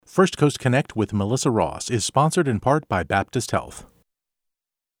First Coast Connect with Melissa Ross is sponsored in part by Baptist Health.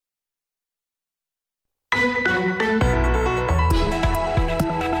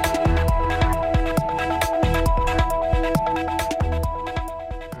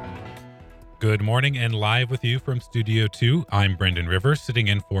 Good morning, and live with you from Studio 2, I'm Brendan Rivers, sitting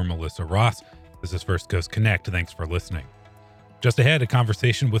in for Melissa Ross. This is First Coast Connect. Thanks for listening. Just ahead, a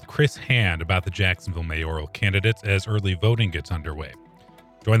conversation with Chris Hand about the Jacksonville mayoral candidates as early voting gets underway.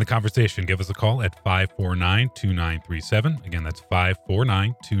 Join the conversation. Give us a call at 549-2937. Again, that's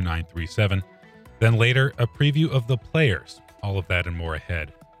 549-2937. Then later, a preview of the players. All of that and more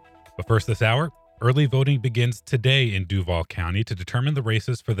ahead. But first this hour, early voting begins today in Duval County to determine the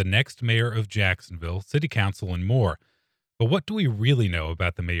races for the next mayor of Jacksonville, city council, and more. But what do we really know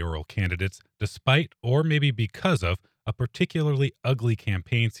about the mayoral candidates, despite or maybe because of a particularly ugly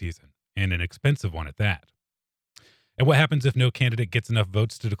campaign season, and an expensive one at that? And what happens if no candidate gets enough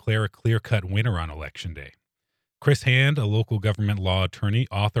votes to declare a clear-cut winner on Election Day? Chris Hand, a local government law attorney,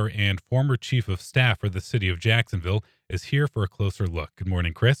 author, and former chief of staff for the city of Jacksonville, is here for a closer look. Good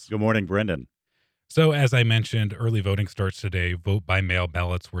morning, Chris. Good morning, Brendan. So, as I mentioned, early voting starts today. Vote-by-mail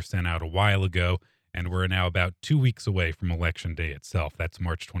ballots were sent out a while ago, and we're now about 2 weeks away from Election Day itself. That's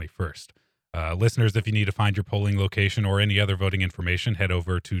March 21st. Listeners, if you need to find your polling location or any other voting information, head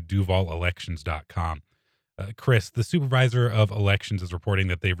over to DuvalElections.com. Chris, the supervisor of elections, is reporting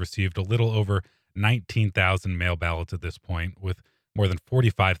that they've received a little over 19,000 mail ballots at this point, with more than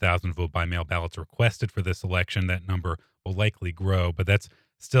 45,000 vote-by-mail ballots requested for this election. That number will likely grow, but that's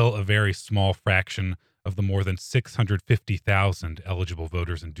still a very small fraction of the more than 650,000 eligible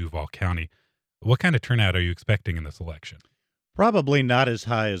voters in Duval County. What kind of turnout are you expecting in this election? Probably not as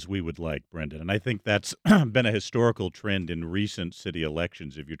high as we would like, Brendan. And I think that's been a historical trend in recent city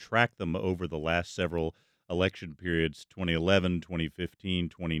elections. If you track them over the last several election periods, 2011, 2015,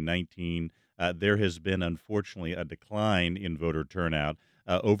 2019, there has been, unfortunately, a decline in voter turnout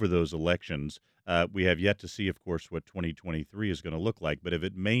over those elections. We have yet to see, of course, what 2023 is going to look like. But if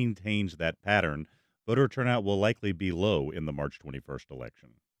it maintains that pattern, voter turnout will likely be low in the March 21st election.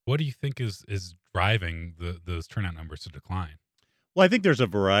 What do you think is driving those turnout numbers to decline? Well, I think there's a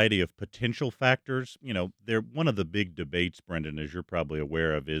variety of potential factors. You know, one of the big debates, Brendan, as you're probably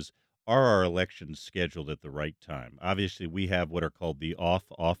aware of, is are our elections scheduled at the right time? Obviously, we have what are called the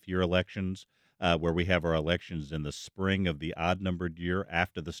off-year elections, where we have our elections in the spring of the odd-numbered year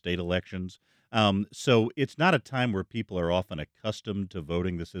after the state elections. So it's not a time where people are often accustomed to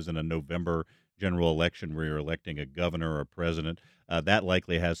voting. This isn't a November general election where you're electing a governor or a president. That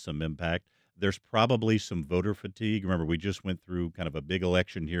likely has some impact. There's probably some voter fatigue. Remember, we just went through kind of a big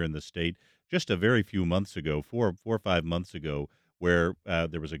election here in the state just a very few months ago, four or 5 months ago, where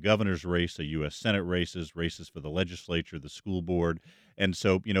there was a governor's race, a U.S. Senate races for the legislature, the school board. And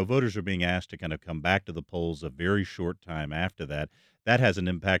so, voters are being asked to kind of come back to the polls a very short time after that. That has an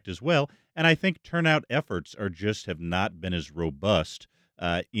impact as well. And I think turnout efforts have not been as robust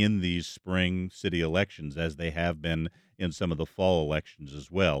in these spring city elections as they have been in some of the fall elections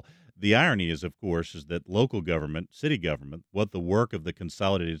as well. The irony is, of course, is that local government, city government, what the work of the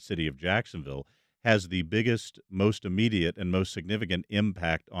consolidated city of Jacksonville has the biggest, most immediate, and most significant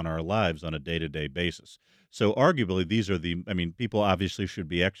impact on our lives on a day-to-day basis. So arguably, people obviously should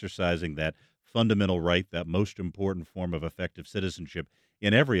be exercising that fundamental right, that most important form of effective citizenship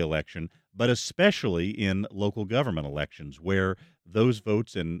in every election, but especially in local government elections, where those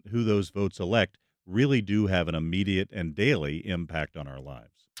votes and who those votes elect really do have an immediate and daily impact on our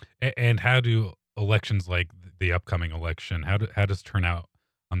lives. And how do elections like the upcoming election, how does turnout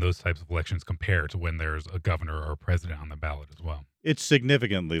on those types of elections compare to when there's a governor or a president on the ballot as well? It's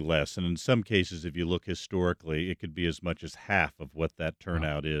significantly less. And in some cases, if you look historically, it could be as much as half of what that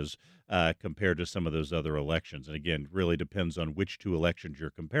turnout is compared to some of those other elections. And again, really depends on which two elections you're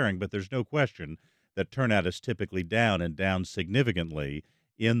comparing. But there's no question that turnout is typically down and down significantly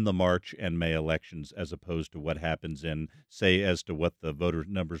in the March and May elections, as opposed to what happens as to what the voter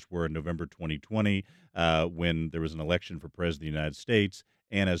numbers were in November 2020 when there was an election for president of the United States,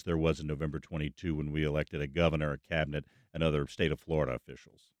 and as there was in November 22 when we elected a governor, a cabinet, and other state of Florida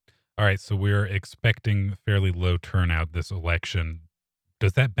officials. All right, so we're expecting fairly low turnout this election.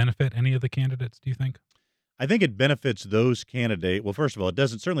 Does that benefit any of the candidates, do you think? I think it benefits those candidates. Well, first of all, it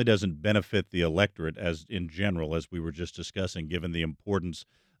certainly doesn't benefit the electorate as in general, as we were just discussing, given the importance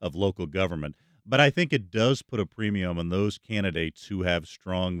of local government. But I think it does put a premium on those candidates who have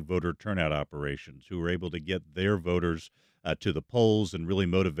strong voter turnout operations, who are able to get their voters to the polls and really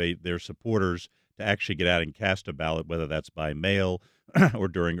motivate their supporters to actually get out and cast a ballot, whether that's by mail or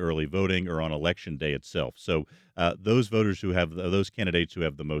during early voting or on election day itself. So those voters who have those candidates who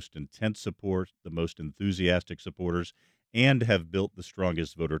have the most intense support, the most enthusiastic supporters, and have built the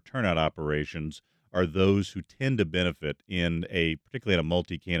strongest voter turnout operations are those who tend to benefit in a particularly in a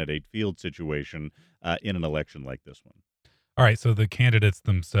multi-candidate field situation in an election like this one. All right, so the candidates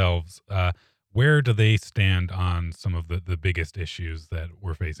themselves, where do they stand on some of the biggest issues that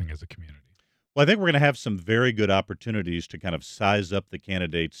we're facing as a community? Well, I think we're going to have some very good opportunities to kind of size up the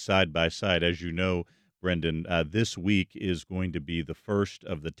candidates side by side. As you know, Brendan, this week is going to be the first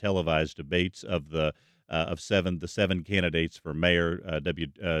of the televised debates of the seven candidates for mayor.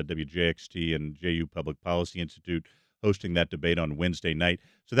 WJXT and JU Public Policy Institute hosting that debate on Wednesday night.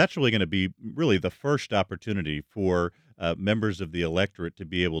 So that's really going to be really the first opportunity for members of the electorate to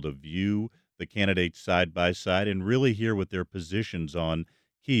be able to view the candidates side by side and really hear what their positions on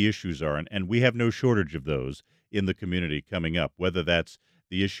key issues are. And we have no shortage of those in the community coming up, whether that's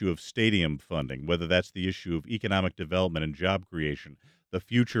the issue of stadium funding, whether that's the issue of economic development and job creation, the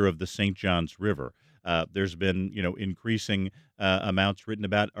future of the St. Johns River. There's been, increasing amounts written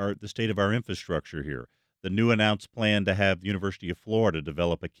about the state of our infrastructure here. The new announced plan to have the University of Florida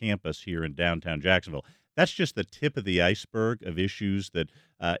develop a campus here in downtown Jacksonville. That's just the tip of the iceberg of issues that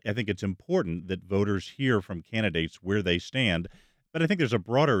I think it's important that voters hear from candidates where they stand. But I think there's a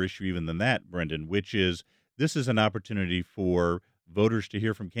broader issue even than that, Brendan, which is this is an opportunity for voters to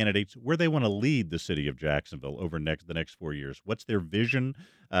hear from candidates where they want to lead the city of Jacksonville over the next 4 years. What's their vision?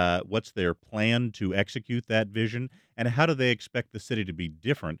 What's their plan to execute that vision? And how do they expect the city to be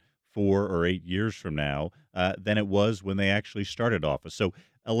different 4 or 8 years from now than it was when they actually started office? So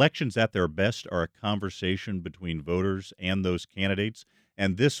elections at their best are a conversation between voters and those candidates.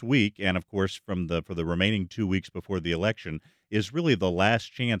 And this week, and of course for the remaining 2 weeks before the election, is really the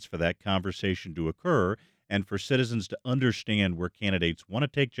last chance for that conversation to occur and for citizens to understand where candidates want to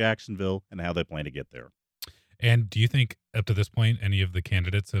take Jacksonville and how they plan to get there. And do you think up to this point, any of the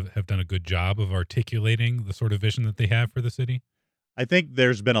candidates have done a good job of articulating the sort of vision that they have for the city? I think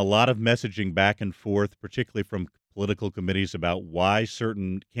there's been a lot of messaging back and forth, particularly from political committees, about why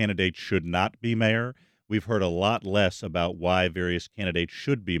certain candidates should not be mayor. We've heard a lot less about why various candidates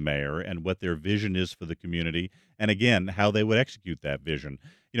should be mayor and what their vision is for the community, and again, how they would execute that vision.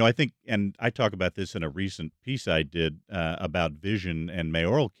 I think, and I talk about this in a recent piece I did about vision and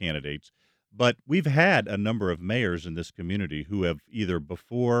mayoral candidates, but we've had a number of mayors in this community who have either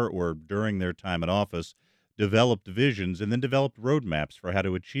before or during their time in office developed visions and then developed roadmaps for how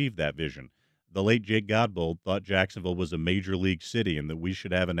to achieve that vision. The late Jake Godbold thought Jacksonville was a major league city and that we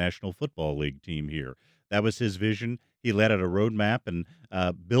should have a National Football League team here. That was his vision. He laid out a roadmap and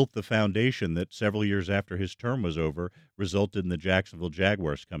built the foundation that several years after his term was over resulted in the Jacksonville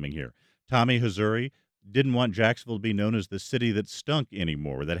Jaguars coming here. Tommy Hazouri didn't want Jacksonville to be known as the city that stunk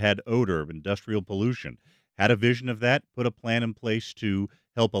anymore, that had odor of industrial pollution. Had a vision of that, put a plan in place to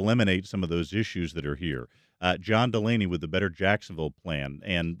help eliminate some of those issues that are here. John Delaney with the Better Jacksonville Plan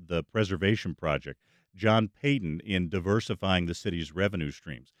and the Preservation Project. John Payton in diversifying the city's revenue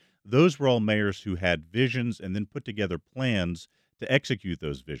streams. Those were all mayors who had visions and then put together plans to execute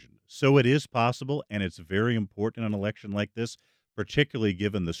those visions. So it is possible, and it's very important in an election like this, particularly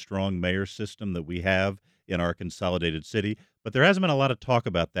given the strong mayor system that we have in our consolidated city. But there hasn't been a lot of talk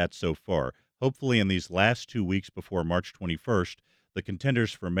about that so far. Hopefully, in these last 2 weeks before March 21st, the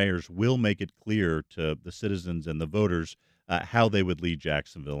contenders for mayors will make it clear to the citizens and the voters how they would lead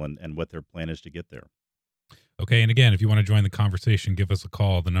Jacksonville and what their plan is to get there. Okay, and again, if you want to join the conversation, give us a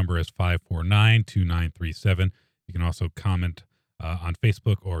call. The number is 549-2937. You can also comment on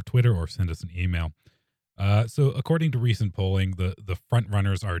Facebook or Twitter or send us an email. So according to recent polling, the front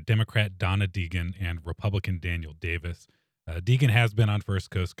runners are Democrat Donna Deegan and Republican Daniel Davis. Deegan has been on First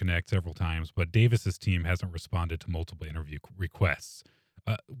Coast Connect several times, but Davis's team hasn't responded to multiple interview requests.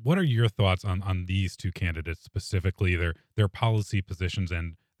 What are your thoughts on these two candidates specifically, their policy positions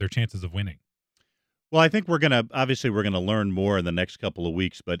and their chances of winning? Well, I think we're going to learn more in the next couple of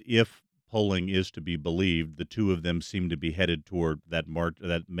weeks, but if polling is to be believed, the two of them seem to be headed toward that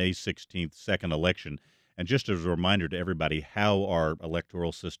May 16th second election. And just as a reminder to everybody how our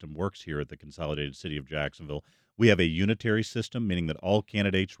electoral system works here at the Consolidated City of Jacksonville, we have a unitary system, meaning that all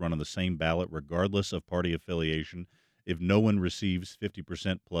candidates run on the same ballot regardless of party affiliation. If no one receives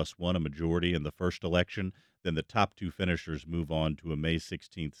 50% plus one, a majority in the first election, then the top two finishers move on to a May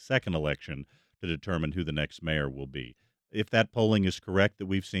 16th second election to determine who the next mayor will be. If that polling is correct that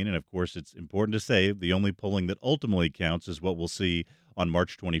we've seen, and of course it's important to say the only polling that ultimately counts is what we'll see on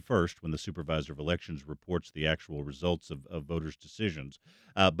March 21st when the supervisor of elections reports the actual results of voters' decisions.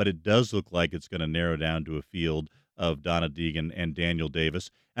 But it does look like it's going to narrow down to a field of Donna Deegan and Daniel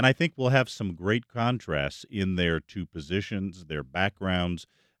Davis. And I think we'll have some great contrasts in their two positions, their backgrounds,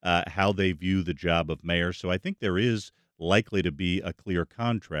 how they view the job of mayor. So I think there is likely to be a clear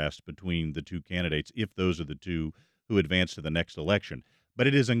contrast between the two candidates if those are the two who advance to the next election. But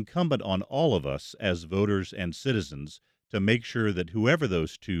it is incumbent on all of us as voters and citizens to make sure that whoever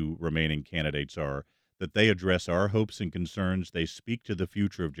those two remaining candidates are, that they address our hopes and concerns, they speak to the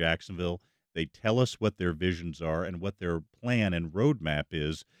future of Jacksonville, they tell us what their visions are and what their plan and roadmap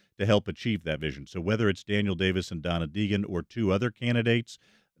is to help achieve that vision. So whether it's Daniel Davis and Donna Deegan or two other candidates,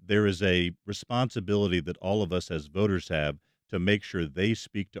 there is a responsibility that all of us as voters have to make sure they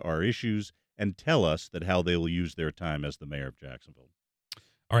speak to our issues and tell us that how they will use their time as the mayor of Jacksonville.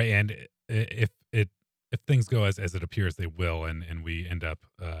 All right, and if things go as it appears they will, and we end up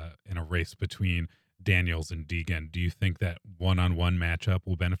in a race between Daniels and Deegan, do you think that one-on-one matchup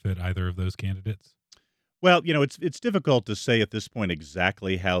will benefit either of those candidates? Well, it's difficult to say at this point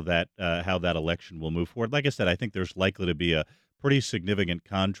exactly how that election will move forward. Like I said, I think there's likely to be a pretty significant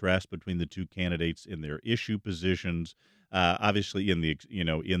contrast between the two candidates in their issue positions. Obviously, in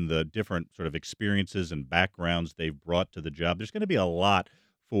the different sort of experiences and backgrounds they've brought to the job, there's going to be a lot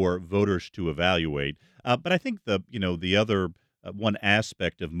for voters to evaluate. But I think the other one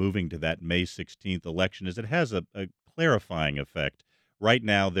aspect of moving to that May 16th election is it has a clarifying effect. Right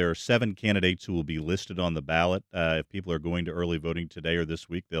now, there are 7 candidates who will be listed on the ballot. If people are going to early voting today or this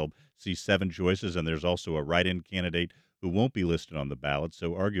week, they'll see 7 choices, and there's also a write-in candidate who won't be listed on the ballot,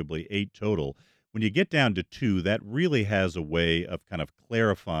 so arguably 8 total. When you get down to 2, that really has a way of kind of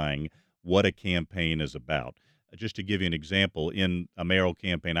clarifying what a campaign is about. Just to give you an example, in a mayoral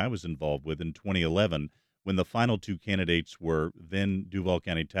campaign I was involved with in 2011, when the final 2 candidates were then Duval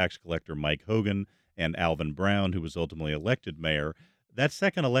County tax collector Mike Hogan and Alvin Brown, who was ultimately elected mayor, that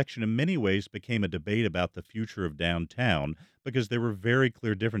second election in many ways became a debate about the future of downtown because there were very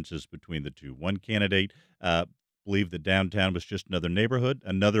clear differences between the two. One candidate believed that downtown was just another neighborhood.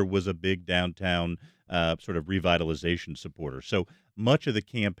 Another was a big downtown sort of revitalization supporter. So much of the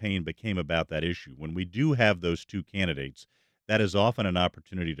campaign became about that issue. When we do have those 2 candidates, that is often an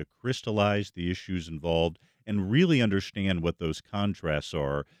opportunity to crystallize the issues involved and really understand what those contrasts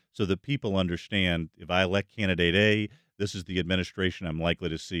are so that people understand if I elect candidate A, this is the administration I'm likely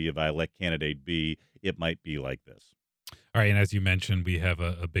to see. If I elect candidate B, it might be like this. All right, and as you mentioned, we have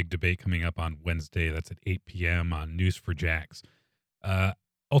a big debate coming up on Wednesday. That's at 8 p.m. on News for Jax.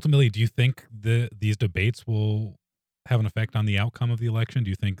 Ultimately, do you think these debates will have an effect on the outcome of the election? Do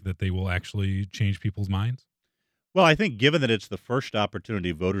you think that they will actually change people's minds? Well, I think given that it's the first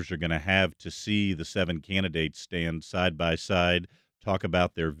opportunity voters are going to have to see the 7 candidates stand side by side, talk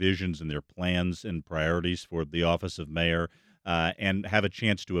about their visions and their plans and priorities for the office of mayor, and have a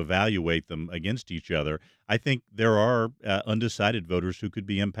chance to evaluate them against each other, I think there are undecided voters who could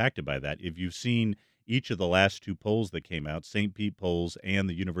be impacted by that. If you've seen each of the last 2 polls that came out, St. Pete polls and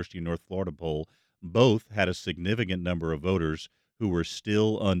the University of North Florida poll, both had a significant number of voters who were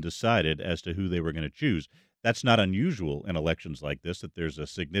still undecided as to who they were going to choose. That's not unusual in elections like this, that there's a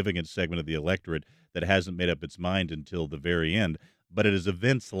significant segment of the electorate that hasn't made up its mind until the very end. But it is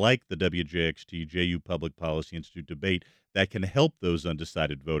events like the WJXT JU Public Policy Institute debate that can help those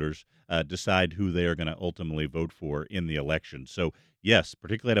undecided voters decide who they are going to ultimately vote for in the election. So, yes,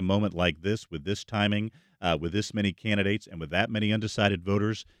 particularly at a moment like this, with this timing, with this many candidates, and with that many undecided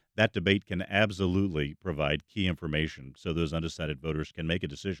voters, that debate can absolutely provide key information so those undecided voters can make a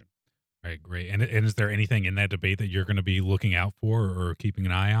decision. All right, great. And is there anything in that debate that you're going to be looking out for or keeping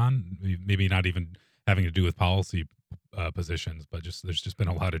an eye on? Maybe not even having to do with policy positions, but just there's just been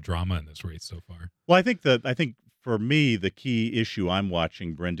a lot of drama in this race so far. Well, I think for me the key issue I'm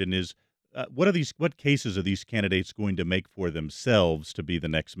watching, Brendan, is what cases are these candidates going to make for themselves to be the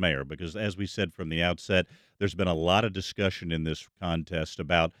next mayor? Because as we said from the outset, there's been a lot of discussion in this contest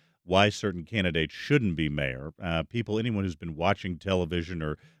about why certain candidates shouldn't be mayor. Anyone who's been watching television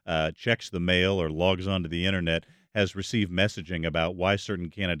or checks the mail or logs onto the internet has received messaging about why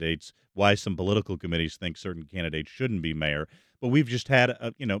some political committees think certain candidates shouldn't be mayor. But we've just had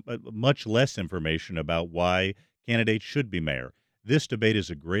much less information about why candidates should be mayor. This debate is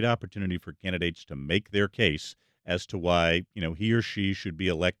a great opportunity for candidates to make their case as to why he or she should be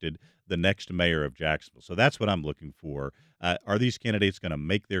elected the next mayor of Jacksonville. So that's what I'm looking for. Are these candidates going to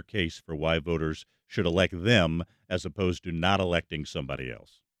make their case for why voters should elect them as opposed to not electing somebody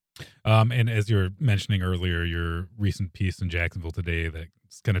else? And as you were mentioning earlier, your recent piece in Jacksonville Today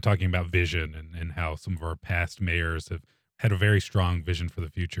that's kind of talking about vision and how some of our past mayors have had a very strong vision for the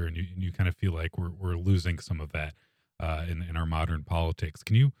future, and you kind of feel like we're losing some of that in our modern politics.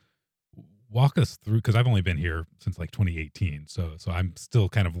 Can you walk us through, because I've only been here since like 2018, so I'm still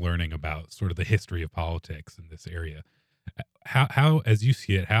kind of learning about sort of the history of politics in this area. How as you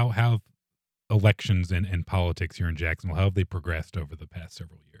see it, how have elections and politics here in Jacksonville, how have they progressed over the past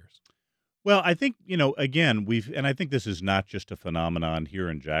several years? Well, I think, again, and I think this is not just a phenomenon here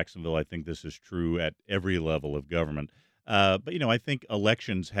in Jacksonville. I think this is true at every level of government. But, I think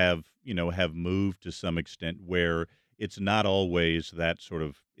elections have moved to some extent where it's not always that sort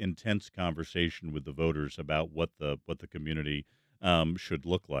of intense conversation with the voters about what the community should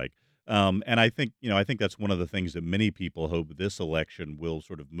look like. And I think that's one of the things that many people hope this election will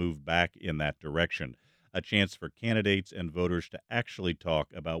sort of move back in that direction, a chance for candidates and voters to actually talk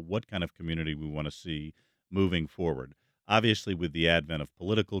about what kind of community we want to see moving forward. Obviously, with the advent of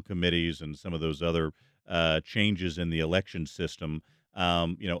political committees and some of those other changes in the election system,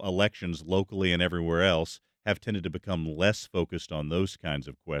 elections locally and everywhere else have tended to become less focused on those kinds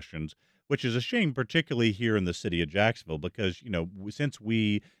of questions, which is a shame, particularly here in the city of Jacksonville, because, since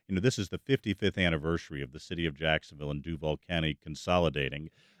this is the 55th anniversary of the city of Jacksonville and Duval County consolidating.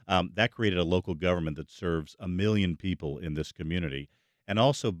 That created a local government that serves 1 million people in this community. And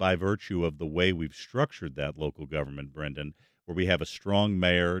also by virtue of the way we've structured that local government, Brendan, where we have a strong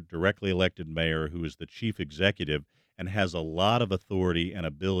mayor, directly elected mayor, who is the chief executive and has a lot of authority and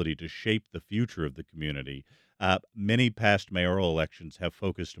ability to shape the future of the community. Many past mayoral elections have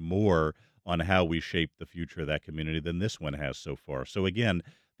focused more on how we shape the future of that community than this one has so far. So again,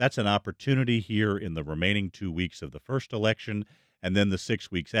 that's an opportunity here in the remaining 2 weeks of the first election, and then the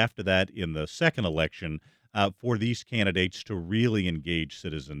 6 weeks after that in the second election, for these candidates to really engage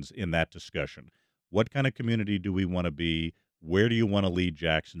citizens in that discussion. What kind of community do we want to be? Where do you want to lead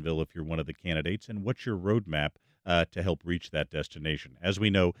Jacksonville if you're one of the candidates? And what's your roadmap to help reach that destination? As we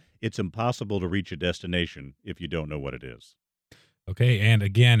know, it's impossible to reach a destination if you don't know what it is. Okay, and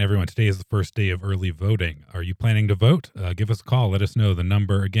again, everyone, today is the first day of early voting. Are you planning to vote? Give us a call. Let us know. The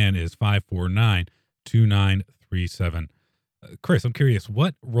number, again, is 549-2937. Chris, I'm curious,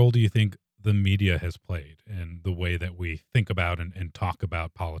 what role do you think the media has played in the way that we think about and talk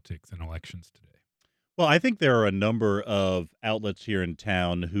about politics and elections today? Well, I think there are a number of outlets here in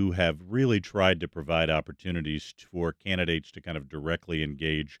town who have really tried to provide opportunities for candidates to kind of directly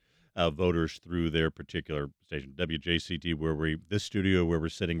engage voters through their particular station. WJCT, this studio where we're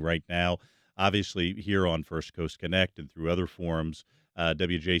sitting right now, obviously here on First Coast Connect and through other forums,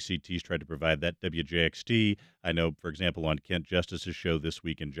 WJCT's tried to provide that. WJXT, I know, for example, on Kent Justice's show this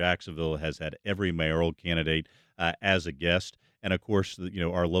week in Jacksonville, has had every mayoral candidate as a guest. And of course,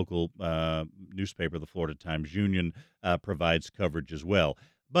 our local newspaper, the Florida Times-Union, provides coverage as well.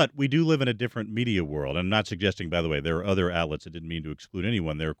 But we do live in a different media world. I'm not suggesting, by the way, there are other outlets. I didn't mean to exclude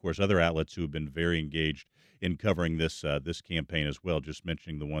anyone. There are, of course, other outlets who have been very engaged in covering this campaign as well. Just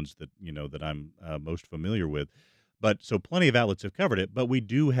mentioning the ones that I'm most familiar with. But so plenty of outlets have covered it. But we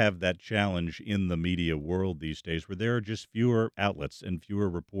do have that challenge in the media world these days, where there are just fewer outlets and fewer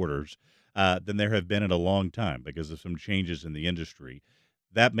reporters than there have been in a long time because of some changes in the industry.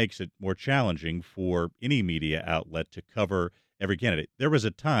 That makes it more challenging for any media outlet to cover every candidate. There was a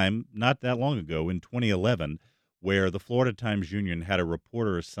time not that long ago in 2011 where the Florida Times-Union had a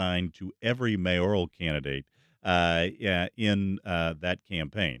reporter assigned to every mayoral candidate in that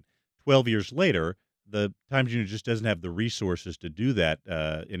campaign. 12 years later, the Times-Union just doesn't have the resources to do that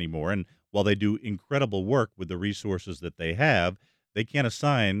anymore. And while they do incredible work with the resources that they have, they can't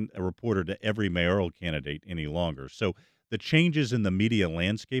assign a reporter to every mayoral candidate any longer. So the changes in the media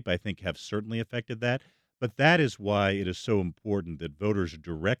landscape, I think, have certainly affected that. But that is why it is so important that voters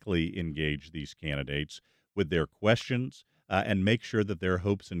directly engage these candidates with their questions and make sure that their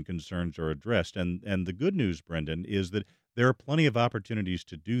hopes and concerns are addressed. And the good news, Brendan, is that there are plenty of opportunities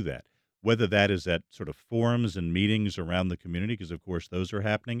to do that, whether that is at sort of forums and meetings around the community, because, of course, those are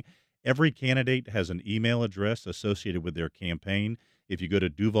happening. Every candidate has an email address associated with their campaign. If you go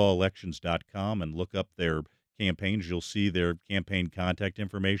to DuvalElections.com and look up their campaigns, you'll see their campaign contact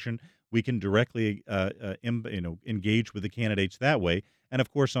information. We can directly, engage with the candidates that way, and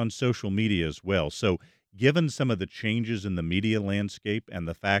of course on social media as well. So, given some of the changes in the media landscape and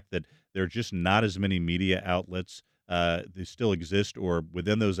the fact that there are just not as many media outlets that still exist, or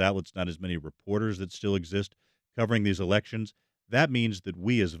within those outlets, not as many reporters that still exist covering these elections, that means that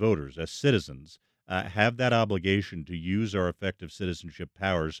we as voters, as citizens, have that obligation to use our effective citizenship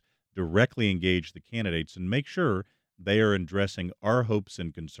powers, directly engage the candidates, and make sure they are addressing our hopes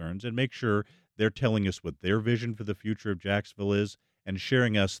and concerns, and make sure they're telling us what their vision for the future of Jacksonville is and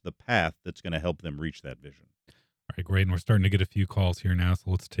sharing us the path that's going to help them reach that vision. All right, great. And we're starting to get a few calls here now,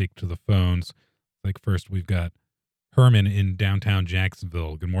 so let's take to the phones. Like first, we've got Herman in downtown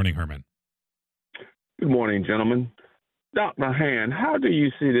Jacksonville. Good morning, Herman. Good morning, gentlemen. Dr. Hand, how do you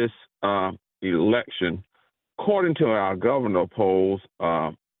see this election? According to our governor polls, 59%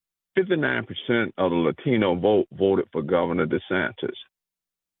 of the Latino vote voted for Governor DeSantis.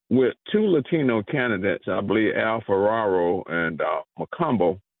 With two Latino candidates, I believe Al Ferraro and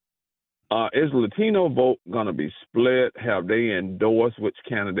Macombo, is the Latino vote going to be split? Have they endorsed which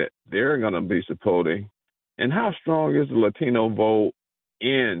candidate they're going to be supporting? And how strong is the Latino vote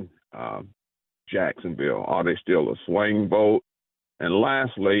in Jacksonville? Are they still a swing vote? And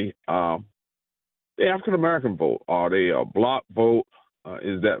lastly, the African-American vote, are they a block vote?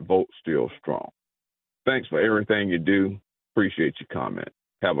 Is that vote still strong? Thanks for everything you do. Appreciate your comment.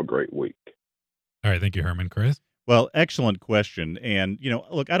 Have a great week. All right, thank you, Herman. Chris? Well, excellent question. And,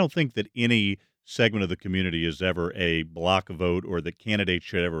 look, I don't think that any segment of the community is ever a block vote or that candidates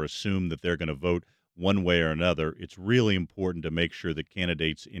should ever assume that they're going to vote one way or another. It's really important to make sure that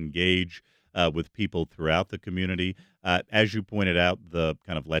candidates engage with people throughout the community. As you pointed out, the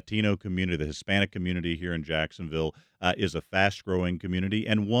kind of Latino community, the Hispanic community here in Jacksonville is a fast-growing community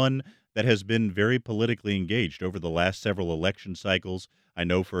and one that has been very politically engaged over the last several election cycles. I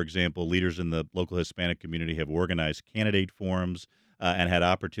know, for example, leaders in the local Hispanic community have organized candidate forums and had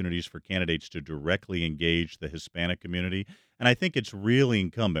opportunities for candidates to directly engage the Hispanic community. And I think it's really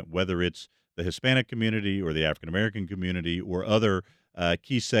incumbent, whether it's the Hispanic community or the African American community or other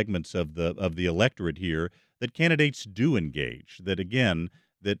key segments of the electorate here, that candidates do engage. That again,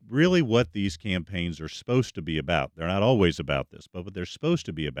 that really what these campaigns are supposed to be about. They're not always about this, but what they're supposed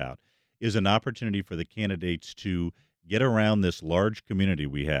to be about is an opportunity for the candidates to get around this large community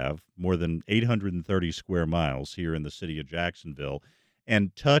we have, more than 830 square miles here in the city of Jacksonville,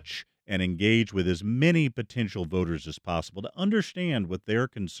 and touch and engage with as many potential voters as possible to understand what their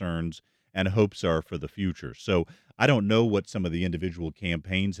concerns and hopes are for the future. So I don't know what some of the individual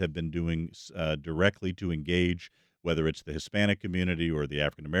campaigns have been doing directly to engage, whether it's the Hispanic community or the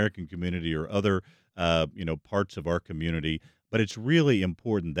African American community or other parts of our community. But it's really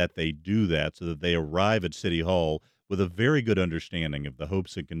important that they do that so that they arrive at City Hall with a very good understanding of the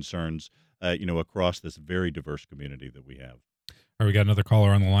hopes and concerns, across this very diverse community that we have. All right, we got another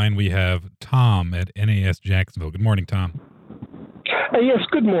caller on the line. We have Tom at NAS Jacksonville. Good morning, Tom. Yes,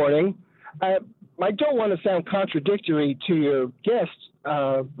 good morning. I don't want to sound contradictory to your guest,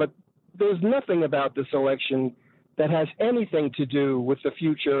 but there's nothing about this election that has anything to do with the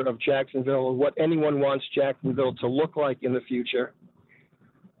future of Jacksonville or what anyone wants Jacksonville to look like in the future.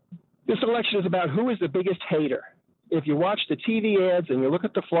 This election is about who is the biggest hater. If you watch the TV ads and you look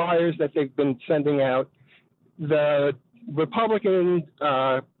at the flyers that they've been sending out, the Republican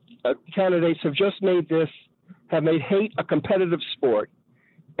candidates have made hate a competitive sport.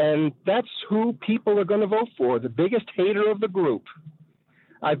 And that's who people are going to vote for, the biggest hater of the group.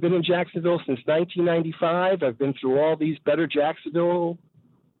 I've been in Jacksonville since 1995. I've been through all these Better Jacksonville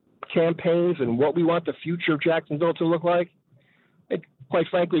campaigns and what we want the future of Jacksonville to look like. And quite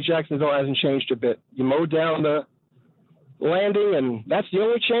frankly, Jacksonville hasn't changed a bit. You mow down the landing, and that's the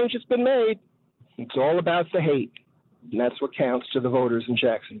only change that's been made. It's all about the hate, and that's what counts to the voters in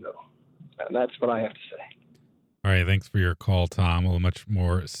Jacksonville. And that's what I have to say. All right, thanks for your call, Tom. A much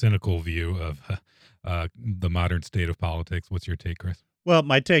more cynical view of the modern state of politics. What's your take, Chris? Well,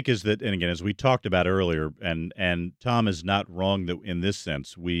 my take is that, and again, as we talked about earlier, and Tom is not wrong that in this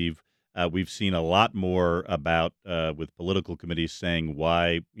sense, we've seen a lot more about with political committees saying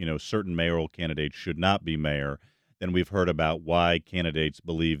why certain mayoral candidates should not be mayor than we've heard about why candidates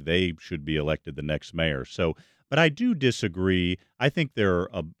believe they should be elected the next mayor. So, but I do disagree. I think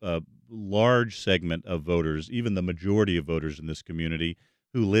there are a large segment of voters, even the majority of voters in this community,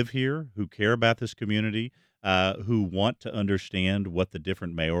 who live here, who care about this community, who want to understand what the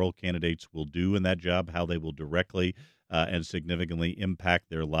different mayoral candidates will do in that job, how they will directly and significantly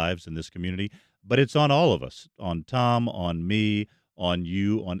impact their lives in this community. But it's on all of us, on Tom, on me, on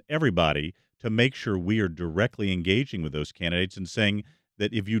you, on everybody, to make sure we are directly engaging with those candidates and saying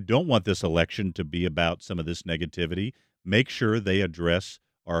that if you don't want this election to be about some of this negativity, make sure they address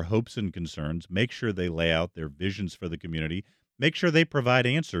our hopes and concerns, make sure they lay out their visions for the community, make sure they provide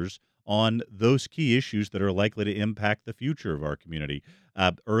answers on those key issues that are likely to impact the future of our community.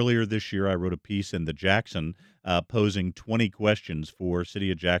 Earlier this year, I wrote a piece in the Jackson posing 20 questions for City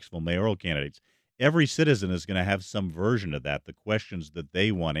of Jacksonville mayoral candidates. Every citizen is going to have some version of that, the questions that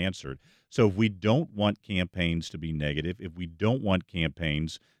they want answered. So if we don't want campaigns to be negative, if we don't want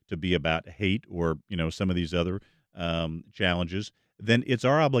campaigns to be about hate or some of these other challenges, then it's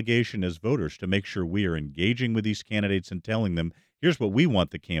our obligation as voters to make sure we are engaging with these candidates and telling them, here's what we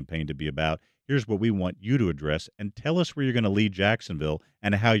want the campaign to be about. Here's what we want you to address, and tell us where you're going to lead Jacksonville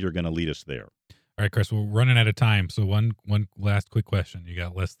and how you're going to lead us there. All right, Chris, we're running out of time. So one last quick question. You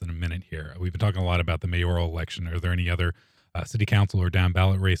got less than a minute here. We've been talking a lot about the mayoral election. Are there any other city council or down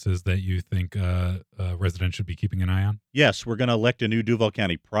ballot races that you think residents should be keeping an eye on? Yes, we're going to elect a new Duval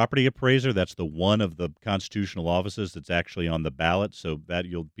County property appraiser. That's the one of the constitutional offices that's actually on the ballot, so that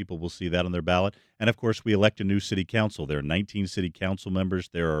people will see that on their ballot. And of course, we elect a new city council. There are 19 city council members.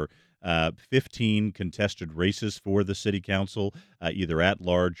 There are 15 contested races for the city council, either at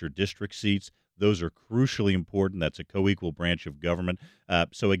large or district seats. Those are crucially important. That's a co-equal branch of government.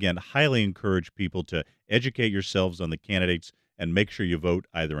 So again, highly encourage people to educate yourselves on the candidates and make sure you vote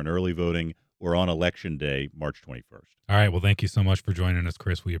either in early voting or on Election Day, March 21st. All right. Well, thank you so much for joining us,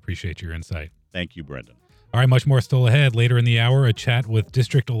 Chris. We appreciate your insight. Thank you, Brendan. All right. Much more still ahead. Later in the hour, a chat with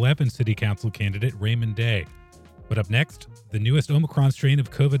District 11 City Council candidate Raymond Day. But up next, the newest Omicron strain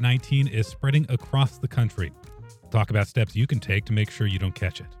of COVID-19 is spreading across the country. We'll talk about steps you can take to make sure you don't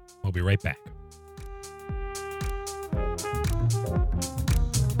catch it. We'll be right back.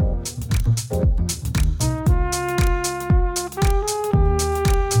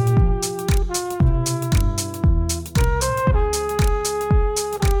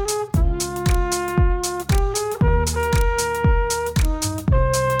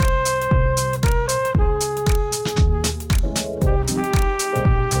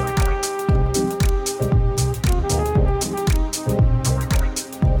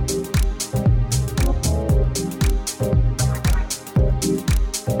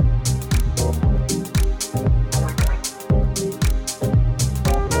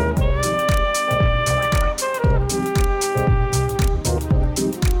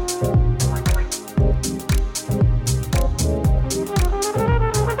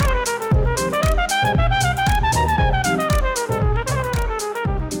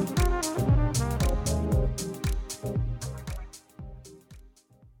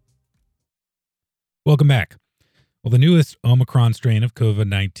 Welcome back. Well, the newest Omicron strain of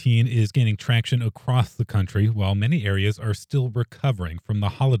COVID-19 is gaining traction across the country, while many areas are still recovering from the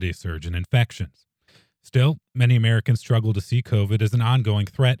holiday surge in infections. Still, many Americans struggle to see COVID as an ongoing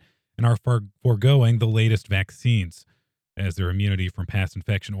threat and are foregoing the latest vaccines. As their immunity from past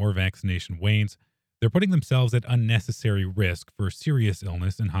infection or vaccination wanes, they're putting themselves at unnecessary risk for serious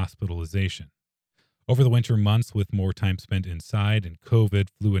illness and hospitalization. Over the winter months, with more time spent inside and COVID,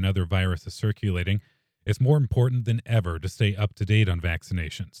 flu, and other viruses circulating, it's more important than ever to stay up to date on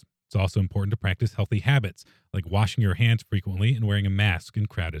vaccinations. It's also important to practice healthy habits, like washing your hands frequently and wearing a mask in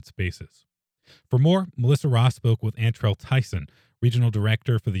crowded spaces. For more, Melissa Ross spoke with Antrell Tyson, Regional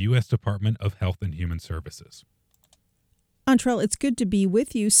Director for the U.S. Department of Health and Human Services. Antrell, it's good to be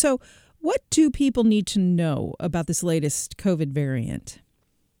with you. So what do people need to know about this latest COVID variant?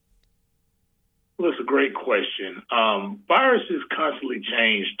 Well, it's a great question. Viruses constantly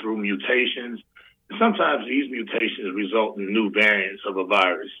change through mutations. Sometimes these mutations result in new variants of a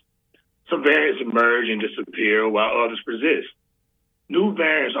virus. Some variants emerge and disappear while others persist. New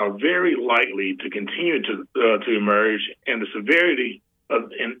variants are very likely to continue to emerge, and the severity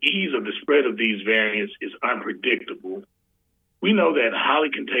and ease of the spread of these variants is unpredictable. We know that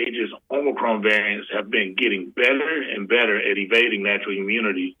highly contagious Omicron variants have been getting better and better at evading natural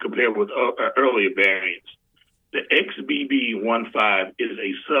immunity compared with earlier variants. The XBB.1.5 is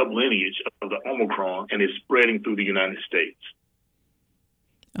a sublineage of the Omicron and is spreading through the United States.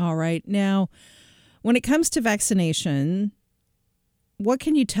 All right. Now, when it comes to vaccination, what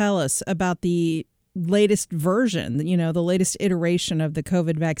can you tell us about the latest version, the latest iteration of the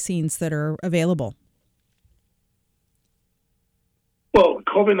COVID vaccines that are available? Well,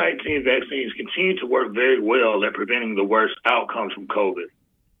 COVID-19 vaccines continue to work very well at preventing the worst outcomes from COVID.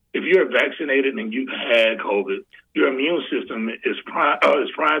 If you're vaccinated and you've had COVID, your immune system is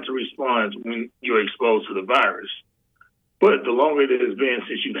primed to respond when you're exposed to the virus. But the longer it has been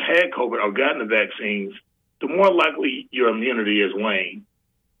since you've had COVID or gotten the vaccines, the more likely your immunity is waned.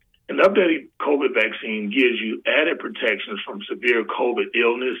 An updated COVID vaccine gives you added protections from severe COVID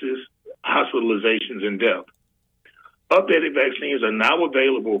illnesses, hospitalizations, and death. Updated vaccines are now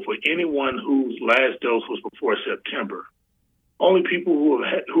available for anyone whose last dose was before September. Only people who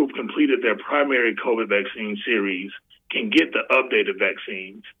have completed their primary COVID vaccine series can get the updated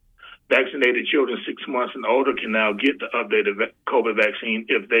vaccines. Vaccinated children 6 months and older can now get the updated COVID vaccine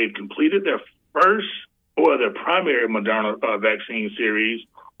if they've completed their first or their primary Moderna vaccine series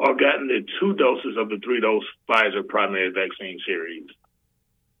or gotten the 2 doses of the 3-dose Pfizer primary vaccine series.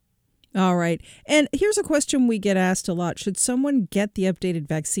 All right. And here's a question we get asked a lot. Should someone get the updated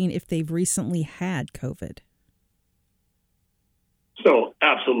vaccine if they've recently had COVID? So,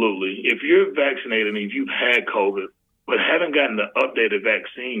 absolutely. If you're vaccinated and if you've had COVID but haven't gotten the updated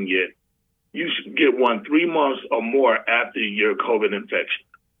vaccine yet, you should get one 3 months or more after your COVID infection.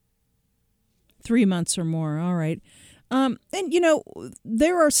 3 months or more. All right. And,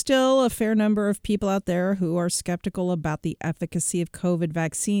 there are still a fair number of people out there who are skeptical about the efficacy of COVID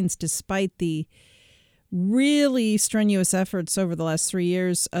vaccines, despite the really strenuous efforts over the last 3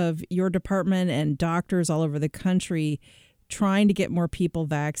 years of your department and doctors all over the country trying to get more people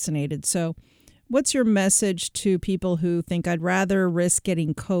vaccinated. So what's your message to people who think I'd rather risk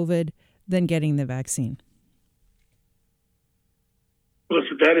getting COVID than getting the vaccine?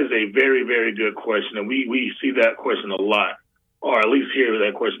 Listen, that is a very, very good question, and we see that question a lot, or at least hear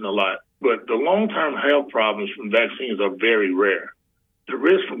that question a lot. But the long-term health problems from vaccines are very rare. The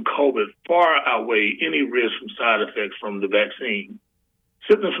risk from COVID far outweigh any risk from side effects from the vaccine.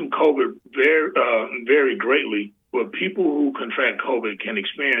 Symptoms from COVID vary greatly, but people who contract COVID can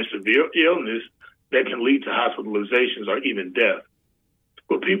experience severe illness that can lead to hospitalizations or even death.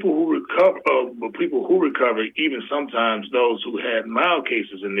 But people who recover, even sometimes those who had mild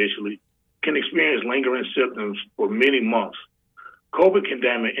cases initially, can experience lingering symptoms for many months. COVID can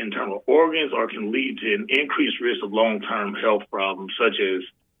damage internal organs or can lead to an increased risk of long-term health problems such as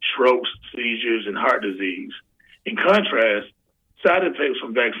strokes, seizures, and heart disease. In contrast, side effects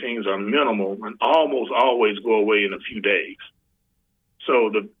from vaccines are minimal and almost always go away in a few days. So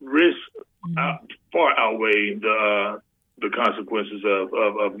the risks far outweigh the consequences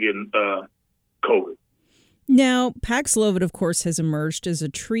of getting COVID. Now, Paxlovid, of course, has emerged as a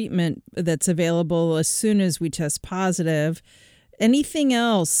treatment that's available as soon as we test positive. Anything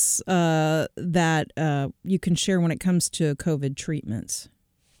else that you can share when it comes to COVID treatments?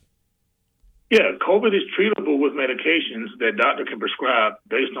 Yeah, COVID is treatable with medications that doctor can prescribe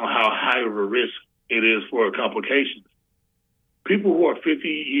based on how high of a risk it is for complications. People who are 50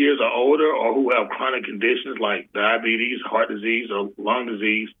 years or older or who have chronic conditions like diabetes, heart disease, or lung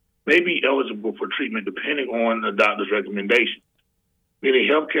disease may be eligible for treatment depending on the doctor's recommendation. Many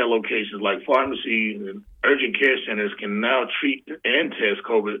healthcare locations like pharmacies and urgent care centers can now treat and test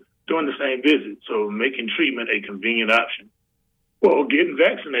COVID during the same visit, so making treatment a convenient option. Well, getting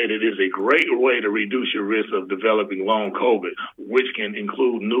vaccinated is a great way to reduce your risk of developing long COVID, which can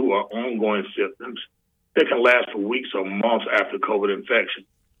include new or ongoing symptoms that can last for weeks or months after COVID infection.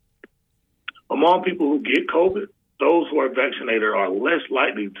 Among people who get COVID, those who are vaccinated are less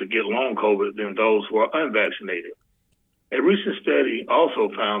likely to get long COVID than those who are unvaccinated. A recent study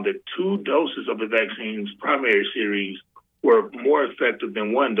also found that 2 doses of the vaccine's primary series were more effective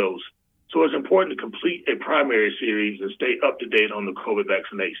than 1 dose. So it's important to complete a primary series and stay up to date on the COVID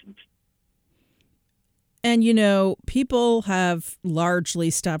vaccinations. And, people have largely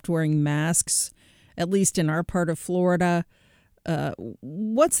stopped wearing masks, at least in our part of Florida.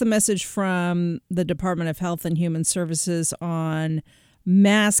 What's the message from the Department of Health and Human Services on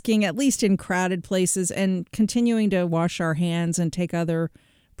masking, at least in crowded places, and continuing to wash our hands and take other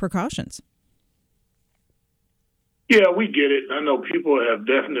precautions? Yeah, we get it. I know people have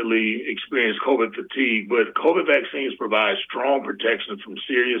definitely experienced COVID fatigue, but COVID vaccines provide strong protection from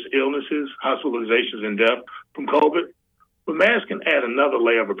serious illnesses, hospitalizations, and death from COVID. But masks can add another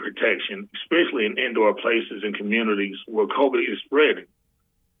layer of protection, especially in indoor places and communities where COVID is spreading.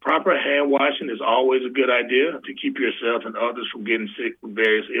 Proper hand washing is always a good idea to keep yourself and others from getting sick from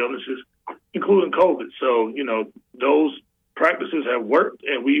various illnesses, including COVID. So, those practices have worked,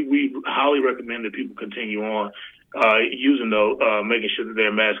 and we highly recommend that people continue on using those, making sure that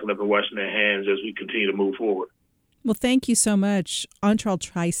they're masking up and washing their hands as we continue to move forward. Well, thank you so much, Antral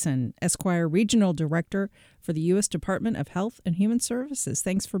Trison, Esquire Regional Director for the U.S. Department of Health and Human Services.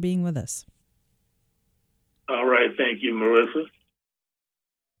 Thanks for being with us. All right. Thank you, Marissa.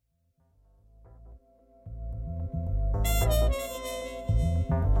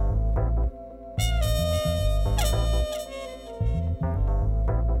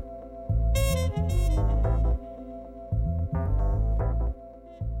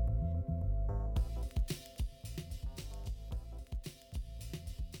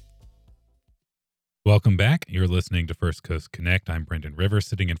 Welcome back. You're listening to First Coast Connect. I'm Brendan Rivers,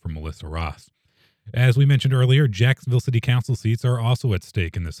 sitting in for Melissa Ross. As we mentioned earlier, Jacksonville City Council seats are also at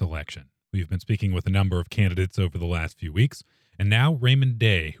stake in this election. We've been speaking with a number of candidates over the last few weeks, and now Raymond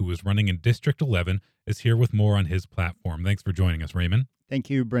Day, who is running in District 11, is here with more on his platform. Thanks for joining us, Raymond. Thank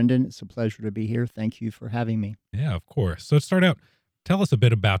you, Brendan. It's a pleasure to be here. Thank you for having me. Yeah, of course. So to start out, Tell us a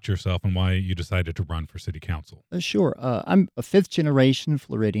bit about yourself and why you decided to run for city council. Sure. I'm a fifth-generation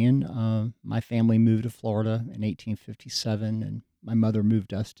Floridian. My family moved to Florida in 1857, and my mother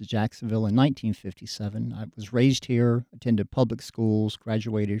moved us to Jacksonville in 1957. I was raised here, attended public schools,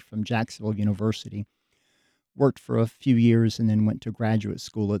 graduated from Jacksonville University, worked for a few years, and then went to graduate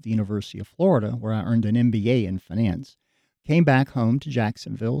school at the University of Florida, where I earned an MBA in finance. Came back home to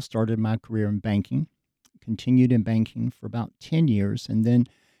Jacksonville, started my career in banking, continued in banking for about 10 years, and then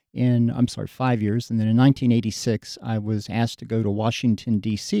 5 years. And then in 1986, I was asked to go to Washington,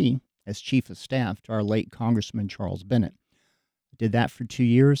 D.C. as chief of staff to our late Congressman Charles Bennett. I did that for 2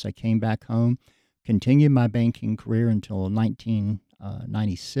 years. I came back home, continued my banking career until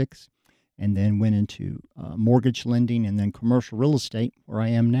 1996, and then went into mortgage lending and then commercial real estate, where I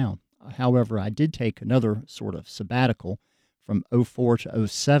am now. However, I did take another sort of sabbatical from 04 to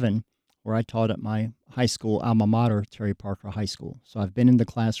 07, where I taught at my high school alma mater, Terry Parker High School. So I've been in the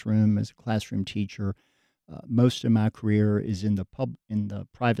classroom as a classroom teacher. Most of my career is in the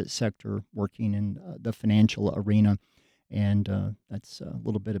private sector, working in the financial arena, and that's a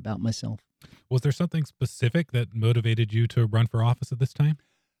little bit about myself. Was there something specific that motivated you to run for office at this time?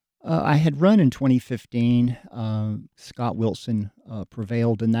 I had run in 2015. Scott Wilson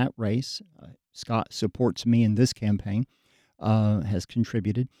prevailed in that race. Scott supports me in this campaign, has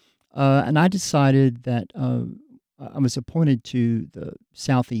contributed. And I decided that I was appointed to the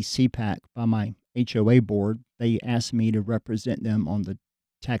Southeast CPAC by my HOA board. They asked me to represent them on the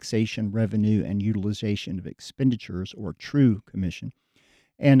Taxation, Revenue, and Utilization of Expenditures, or TRUE Commission.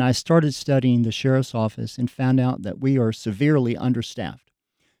 And I started studying the sheriff's office and found out that we are severely understaffed.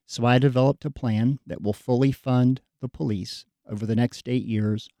 So I developed a plan that will fully fund the police over the next 8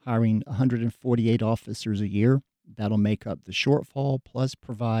 years, hiring 148 officers a year. That'll make up the shortfall, plus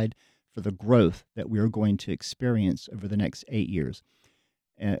provide for the growth that we are going to experience over the next 8 years.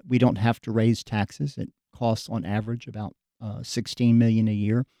 We don't have to raise taxes. It costs on average about $16 million a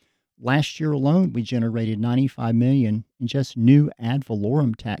year. Last year alone, we generated $95 million in just new ad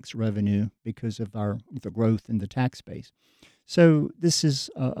valorem tax revenue because of the growth in the tax base. So this is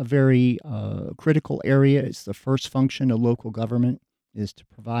a very critical area. It's the first function of local government, is to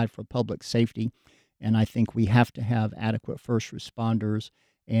provide for public safety. And I think we have to have adequate first responders,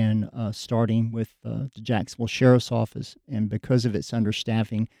 and starting with the Jacksonville Sheriff's Office. And because of its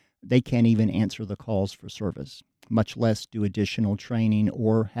understaffing, they can't even answer the calls for service, much less do additional training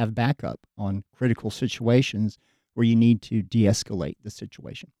or have backup on critical situations where you need to de-escalate the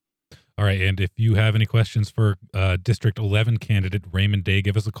situation. All right, and if you have any questions for District 11 candidate Raymond Day,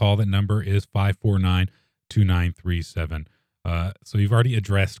 give us a call. That number is 549-2937. So you've already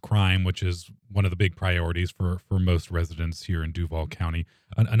addressed crime, which is one of the big priorities for most residents here in Duval County.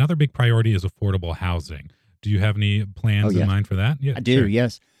 Another big priority is affordable housing. Do you have any plans in mind for that? Yeah, I do, sure.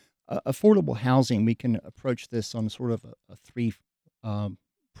 Yes. Affordable housing, we can approach this on sort of a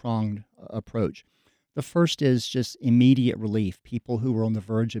three-pronged approach. The first is just immediate relief. People who are on the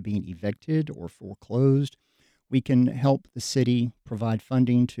verge of being evicted or foreclosed. We can help the city provide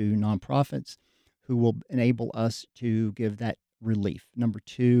funding to nonprofits who will enable us to give that relief. Number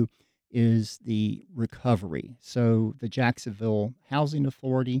two is the recovery. So the Jacksonville Housing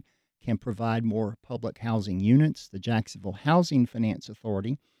Authority can provide more public housing units. The Jacksonville Housing Finance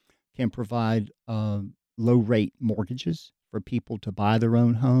Authority can provide low-rate mortgages for people to buy their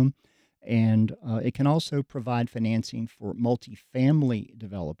own home. And it can also provide financing for multifamily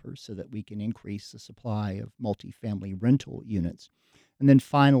developers so that we can increase the supply of multifamily rental units. And then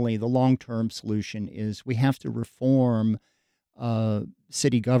finally, the long-term solution is we have to reform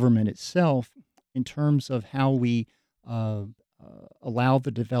city government itself in terms of how we allow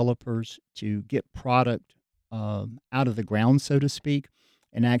the developers to get product out of the ground, so to speak,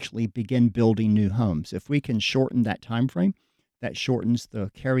 and actually begin building new homes. If we can shorten that time frame, that shortens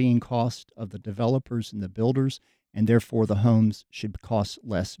the carrying cost of the developers and the builders, and therefore the homes should cost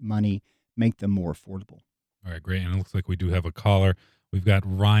less money, make them more affordable. All right, great. And it looks like we do have a caller. We've got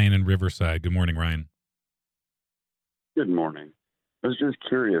Ryan in Riverside. Good morning, Ryan. Good morning. I was just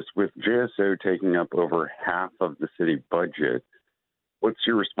curious, with JSO taking up over half of the city budget, what's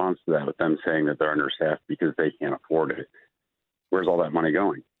your response to that with them saying that they're understaffed because they can't afford it? Where's all that money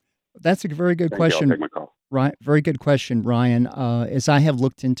going? That's a very good question. I'll take my call. Right, very good question, Ryan. As I have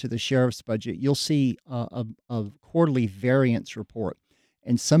looked into the sheriff's budget, you'll see a quarterly variance report.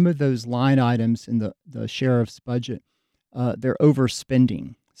 And some of those line items in the sheriff's budget, they're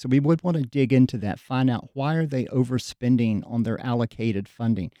overspending. So we would want to dig into that, find out why are they overspending on their allocated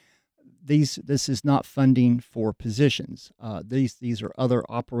funding. This is not funding for positions. These are other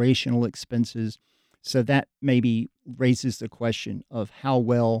operational expenses So that maybe raises the question of how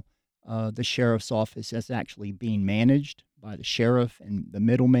well the sheriff's office is actually being managed by the sheriff and the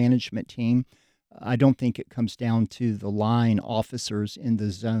middle management team. I don't think it comes down to the line officers in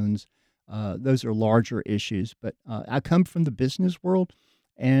the zones. Those are larger issues. But I come from the business world,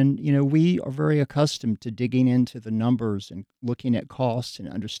 and we are very accustomed to digging into the numbers and looking at costs and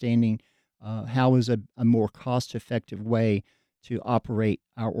understanding how is a more cost-effective way to operate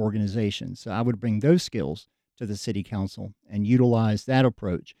our organization. So I would bring those skills to the city council and utilize that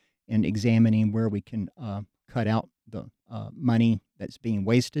approach in examining where we can cut out the money that's being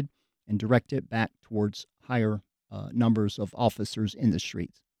wasted and direct it back towards higher numbers of officers in the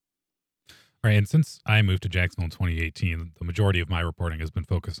streets. All right, and since I moved to Jacksonville in 2018, the majority of my reporting has been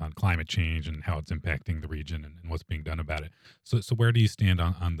focused on climate change and how it's impacting the region and what's being done about it. So where do you stand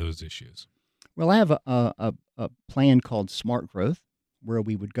on those issues? Well, I have a plan called Smart Growth, where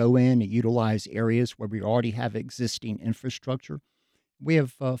we would go in and utilize areas where we already have existing infrastructure. We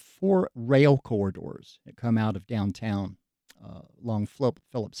have 4 rail corridors that come out of downtown along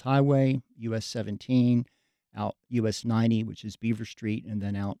Phillips Highway, US 17, out US 90, which is Beaver Street, and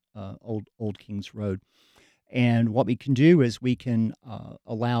then out Old Kings Road. And what we can do is we can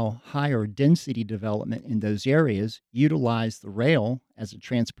allow higher density development in those areas, utilize the rail as a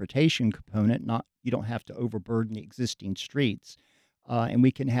transportation component. You don't have to overburden the existing streets, and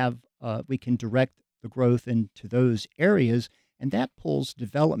we can direct the growth into those areas, and that pulls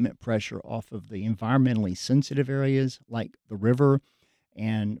development pressure off of the environmentally sensitive areas like the river,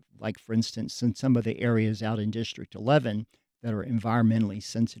 and like, for instance, in some of the areas out in District 11 that are environmentally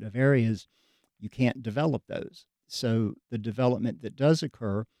sensitive areas, you can't develop those. So the development that does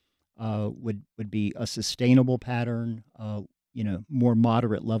occur would be a sustainable pattern, more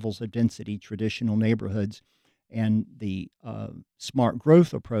moderate levels of density, traditional neighborhoods, and the smart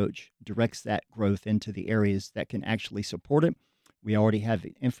growth approach directs that growth into the areas that can actually support it. We already have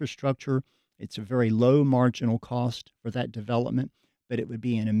the infrastructure. It's a very low marginal cost for that development, but it would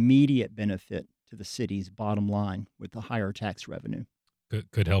be an immediate benefit to the city's bottom line with the higher tax revenue.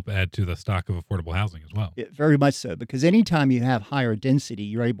 Could help add to the stock of affordable housing as well. Very much so, because anytime you have higher density,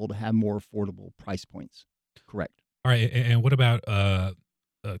 you're able to have more affordable price points. Correct. All right, and what about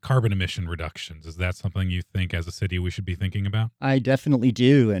carbon emission reductions? Is that something you think as a city we should be thinking about? I definitely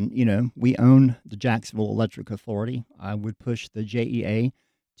do, and we own the Jacksonville Electric Authority. I would push the JEA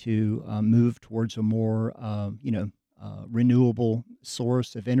to move towards a more renewable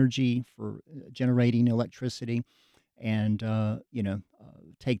source of energy for generating electricity, and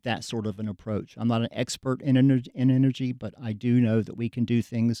take that sort of an approach. I'm not an expert in energy, but I do know that we can do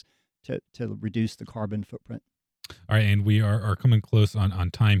things to reduce the carbon footprint. All right, and we are coming close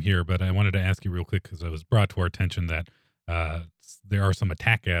on time here, but I wanted to ask you real quick, because it was brought to our attention that there are some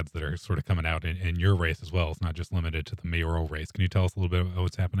attack ads that are sort of coming out in your race as well. It's not just limited to the mayoral race. Can you tell us a little bit about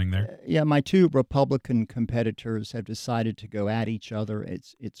what's happening there? Yeah, my 2 Republican competitors have decided to go at each other.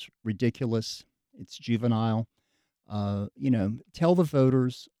 It's ridiculous. It's juvenile. Tell the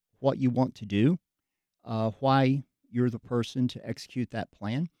voters what you want to do, why you're the person to execute that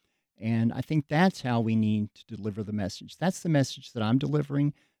plan. And I think that's how we need to deliver the message. That's the message that I'm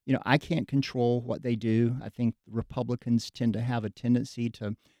delivering. I can't control what they do. I think Republicans tend to have a tendency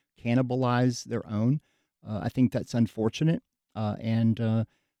to cannibalize their own. I think that's unfortunate. I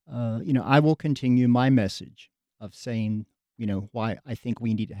will continue my message of saying, why I think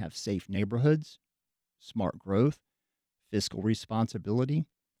we need to have safe neighborhoods, smart growth, fiscal responsibility,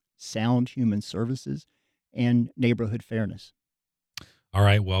 sound human services, and neighborhood fairness. All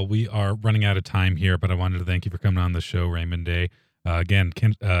right. Well, we are running out of time here, but I wanted to thank you for coming on the show, Raymond Day. Again,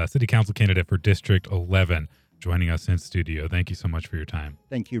 City Council candidate for District 11, joining us in studio. Thank you so much for your time.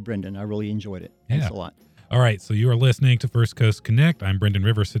 Thank you, Brendan. I really enjoyed it. Thanks a lot. All right. So you are listening to First Coast Connect. I'm Brendan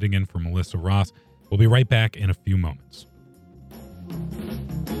Rivers, sitting in for Melissa Ross. We'll be right back in a few moments.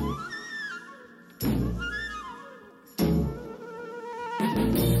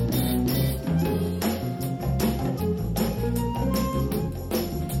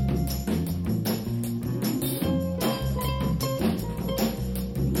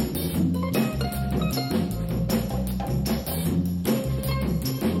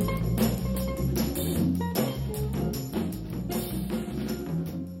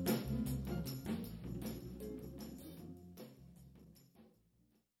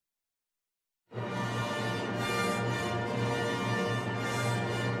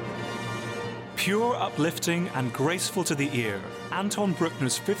 Pure, uplifting, and graceful to the ear, Anton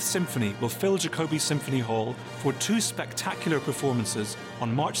Bruckner's Fifth Symphony will fill Jacoby Symphony Hall for 2 spectacular performances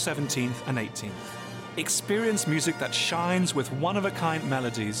on March 17th and 18th. Experience music that shines with one-of-a-kind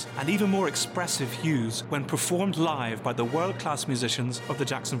melodies and even more expressive hues when performed live by the world-class musicians of the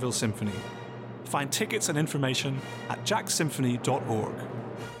Jacksonville Symphony. Find tickets and information at jacksymphony.org.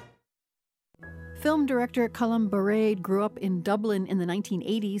 Film director Colm Baraid grew up in Dublin in the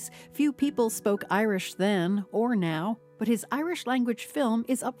 1980s. Few people spoke Irish then or now, but his Irish language film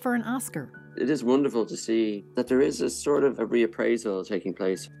is up for an Oscar. It is wonderful to see that there is a sort of a reappraisal taking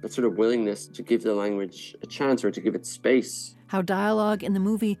place, a sort of willingness to give the language a chance or to give it space. How dialogue in the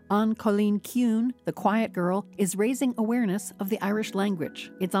movie On Colleen Kuhn, The Quiet Girl, is raising awareness of the Irish language.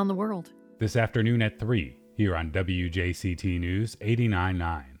 It's on The World. This afternoon at 3, here on WJCT News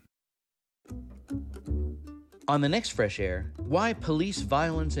 89.9. On the next Fresh Air, why police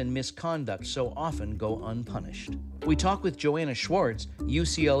violence and misconduct so often go unpunished. We talk with Joanna Schwartz,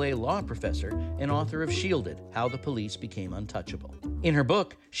 UCLA law professor and author of Shielded, How the Police Became Untouchable. In her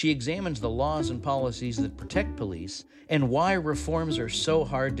book, she examines the laws and policies that protect police and why reforms are so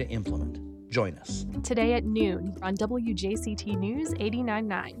hard to implement. Join us. Today at noon on WJCT News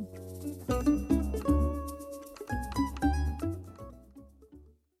 89.9.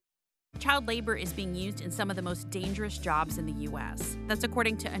 Child labor is being used in some of the most dangerous jobs in the U.S. That's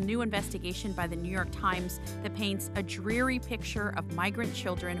according to a new investigation by the New York Times that paints a dreary picture of migrant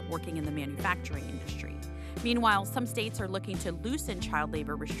children working in the manufacturing industry. Meanwhile, some states are looking to loosen child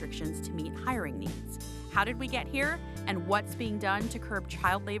labor restrictions to meet hiring needs. How did we get here? And what's being done to curb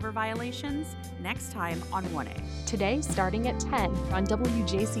child labor violations? Next time on 1A. Today, starting at 10 on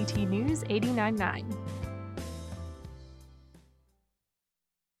WJCT News 89.9.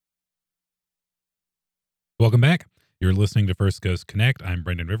 Welcome back. You're listening to First Coast Connect. I'm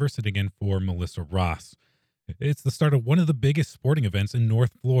Brendan Rivers, sitting in for Melissa Ross. It's the start of one of the biggest sporting events in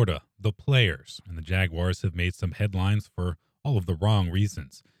North Florida, the Players, and the Jaguars have made some headlines for all of the wrong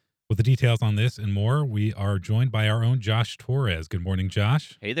reasons. With the details on this and more, we are joined by our own Josh Torres. Good morning,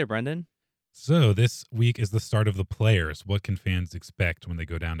 Josh. Hey there, Brendan. So this week is the start of the Players. What can fans expect when they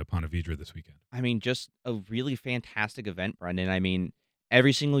go down to Ponte Vedra this weekend? I mean, just a really fantastic event, Brendan. I mean,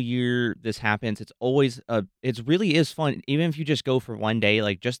 every single year this happens. It's always, it really is fun. Even if you just go for one day,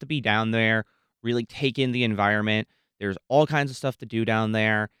 like just to be down there, really take in the environment. There's all kinds of stuff to do down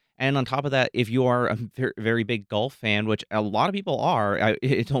there. And on top of that, if you are a very, very big golf fan, which a lot of people are,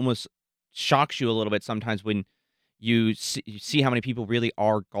 it almost shocks you a little bit sometimes when you see how many people really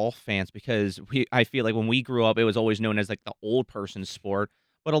are golf fans, because I feel like when we grew up, it was always known as like the old person's sport,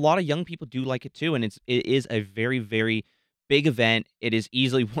 but a lot of young people do like it too. And it is a very, very big event. It is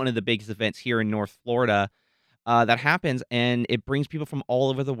easily one of the biggest events here in North Florida that happens, and it brings people from all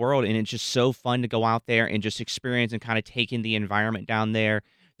over the world, and it's just so fun to go out there and just experience and kind of take in the environment down there.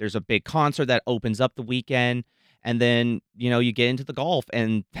 There's a big concert that opens up the weekend, and then, you get into the golf,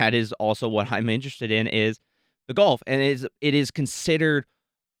 and that is also what I'm interested in, is the golf, and it is considered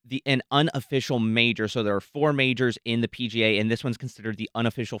an unofficial major. So there are 4 majors in the PGA, and this one's considered the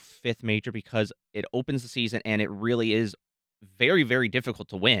unofficial 5th major because it opens the season, and it really is very, very difficult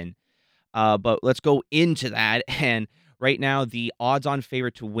to win. But let's go into that. And right now, the odds-on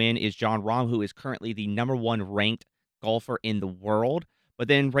favorite to win is Jon Rahm, who is currently the number 1 ranked golfer in the world. But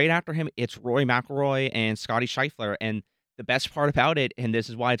then right after him, it's Rory McIlroy and Scotty Scheffler. And the best part about it, and this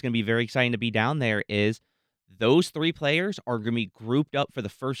is why it's going to be very exciting to be down there, is those 3 players are going to be grouped up for the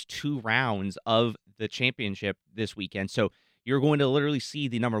first 2 rounds of the championship this weekend. So you're going to literally see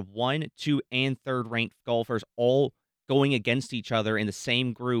the number 1, 2, and 3rd ranked golfers all going against each other in the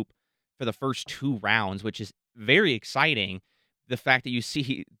same group for the first 2 rounds, which is very exciting. The fact that you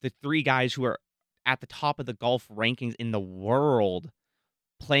see the 3 guys who are at the top of the golf rankings in the world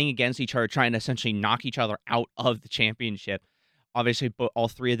playing against each other, trying to essentially knock each other out of the championship. Obviously, but all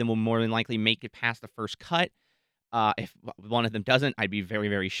 3 of them will more than likely make it past the first cut. If one of them doesn't, I'd be very,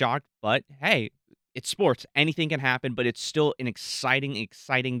 very shocked. But hey, it's sports. Anything can happen, but it's still an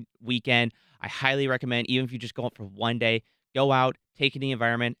exciting weekend. I highly recommend, even if you just go out for one day, go out, take in the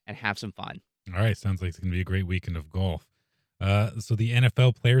environment, and have some fun. All right. Sounds like it's going to be a great weekend of golf. So the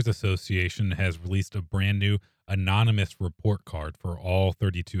NFL Players Association has released a brand new anonymous report card for all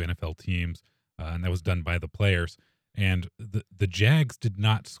 32 NFL teams, and that was done by the players. And the Jags did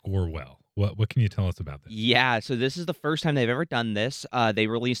not score well. What can you tell us about this? Yeah, so this is the first time they've ever done this. They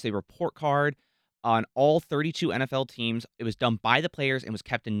released a report card on all 32 NFL teams. It was done by the players and was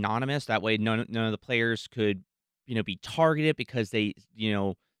kept anonymous. That way, none of the players could, be targeted because they,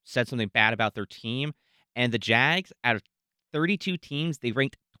 said something bad about their team. And the Jags, out of 32 teams, they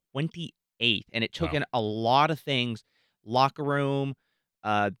ranked 28th, and it took in a lot of things: locker room,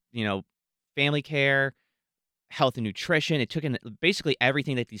 family care, health and nutrition. It took in basically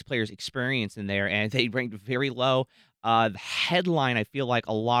everything that these players experience in there, and they ranked very low. The headline I feel like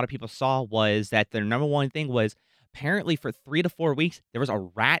a lot of people saw was that their number one thing was apparently for 3 to 4 weeks, there was a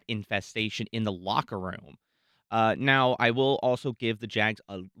rat infestation in the locker room. Now, I will also give the Jags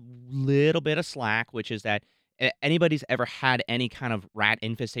a little bit of slack, which is that anybody's ever had any kind of rat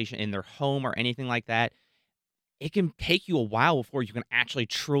infestation in their home or anything like that, it can take you a while before you can actually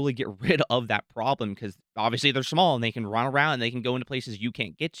truly get rid of that problem, because obviously they're small and they can run around and they can go into places you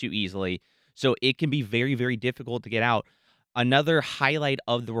can't get to easily. So it can be very, very difficult to get out. Another highlight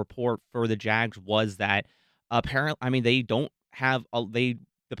of the report for the Jags was that apparently, they don't have the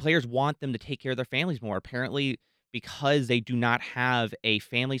players want them to take care of their families more. Apparently, because they do not have a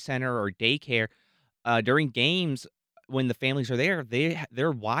family center or daycare during games when the families are there,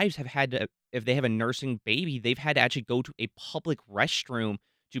 their wives have had to, if they have a nursing baby, they've had to actually go to a public restroom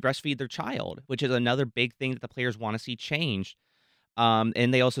to breastfeed their child, which is another big thing that the players want to see changed.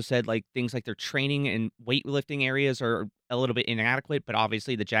 And they also said things like their training and weightlifting areas are a little bit inadequate, but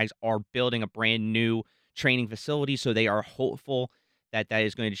obviously the Jags are building a brand new training facility, so they are hopeful that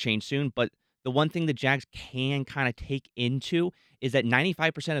is going to change soon. But the one thing the Jags can kind of take into is that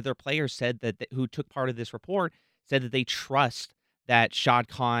 95% of their players said that who took part of this report said that they trust that Shad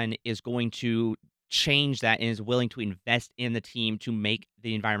Khan is going to change that and is willing to invest in the team to make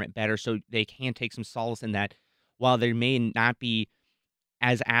the environment better, so they can take some solace in that while they may not be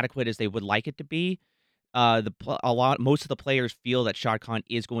as adequate as they would like it to be, most of the players feel that Shad Khan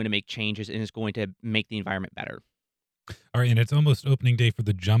is going to make changes and is going to make the environment better. All right, and it's almost opening day for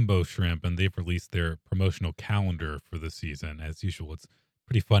the Jumbo Shrimp, and they've released their promotional calendar for the season. As usual, it's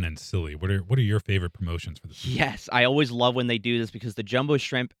pretty fun and silly. What are your favorite promotions for the season? Yes, I always love when they do this, because the Jumbo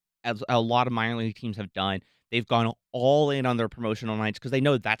Shrimp, as a lot of minor league teams have done, they've gone all in on their promotional nights because they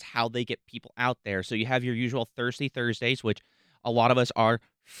know that's how they get people out there. So you have your usual Thirsty Thursdays, which a lot of us are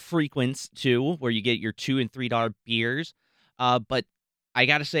frequents to, where you get your $2 and $3 beers. But I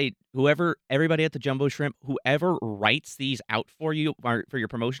got to say, everybody at the Jumbo Shrimp, whoever writes these out for you for your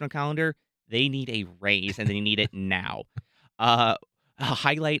promotional calendar, they need a raise, and they need it now. A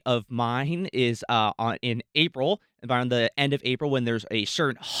highlight of mine is in April, around the end of April, when there's a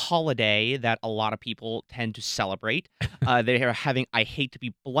certain holiday that a lot of people tend to celebrate. They are having I Hate to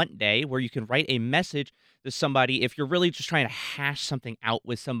Be Blunt Day, where you can write a message to somebody if you're really just trying to hash something out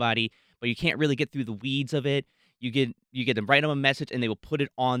with somebody, but you can't really get through the weeds of it. You get them, write them a message, and they will put it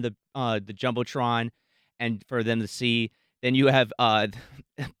on the Jumbotron, and for them to see. Then you have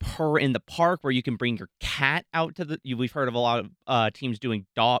Purr in the Park, where you can bring your cat out to we've heard of a lot of teams doing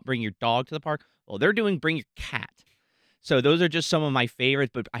bring your dog to the park. Well, they're doing bring your cat. So those are just some of my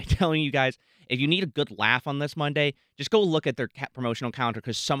favorites. But I'm telling you guys, if you need a good laugh on this Monday, just go look at their cat promotional calendar,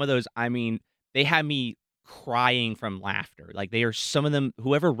 because some of those, they had me crying from laughter. They are, some of them,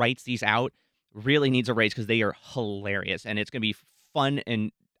 whoever writes these out really needs a raise, because they are hilarious, and it's going to be fun.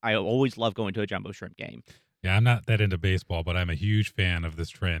 And I always love going to a Jumbo Shrimp game. Yeah, I'm not that into baseball, but I'm a huge fan of this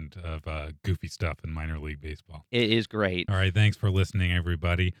trend of goofy stuff in minor league baseball. It is great. All right, thanks for listening,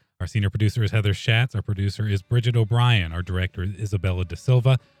 everybody. Our senior producer is Heather Schatz. Our producer is Bridget O'Brien. Our director is Isabella Da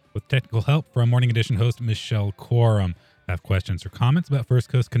Silva, with technical help from Morning Edition host Michelle Quorum. Have questions or comments about First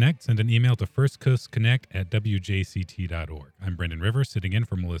Coast Connect, send an email to firstcoastconnect@wjct.org. I'm Brendan Rivers, sitting in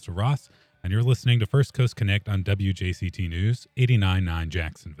for Melissa Ross, and you're listening to First Coast Connect on WJCT News 89.9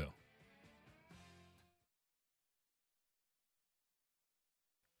 Jacksonville.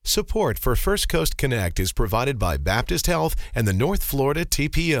 Support for First Coast Connect is provided by Baptist Health and the North Florida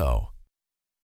TPO.